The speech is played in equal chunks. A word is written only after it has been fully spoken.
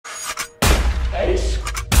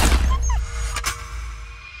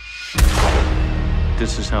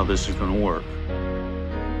this is how this is going to work.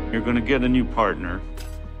 You're going to get a new partner,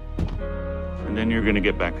 and then you're going to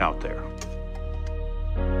get back out there.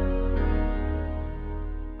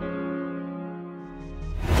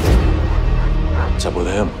 What's up with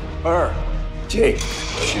him? Her. Jake.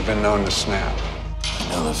 She's been known to snap. I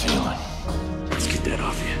know the feeling. Let's get that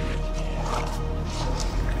off you.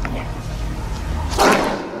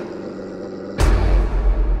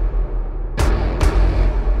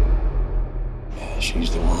 Yeah,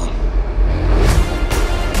 she's the one.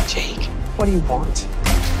 Jake, what do you want?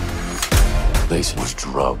 Lacey was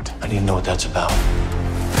drugged. I need to know what that's about.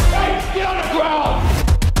 Hey, get on the ground!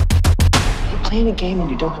 You're playing a game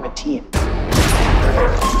and you don't have a team.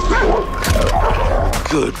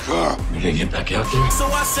 Good girl. You gonna get back out there? So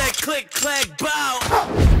I said click, clack, bow.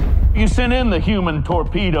 You sent in the human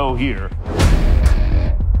torpedo here.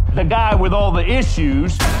 The guy with all the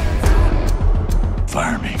issues.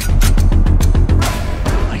 Fire me.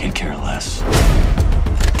 I could care less.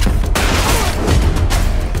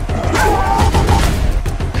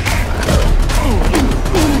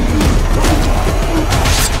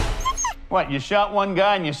 What, you shot one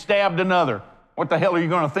guy and you stabbed another. What the hell are you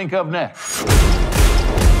going to think of next?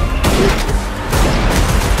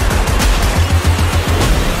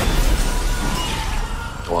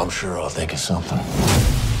 Well, I'm sure I'll think of something.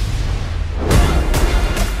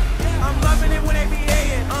 I'm loving it when they be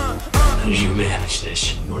hating. How did you manage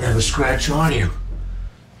this? You don't have a scratch on you.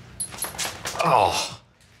 Oh,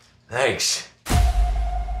 thanks.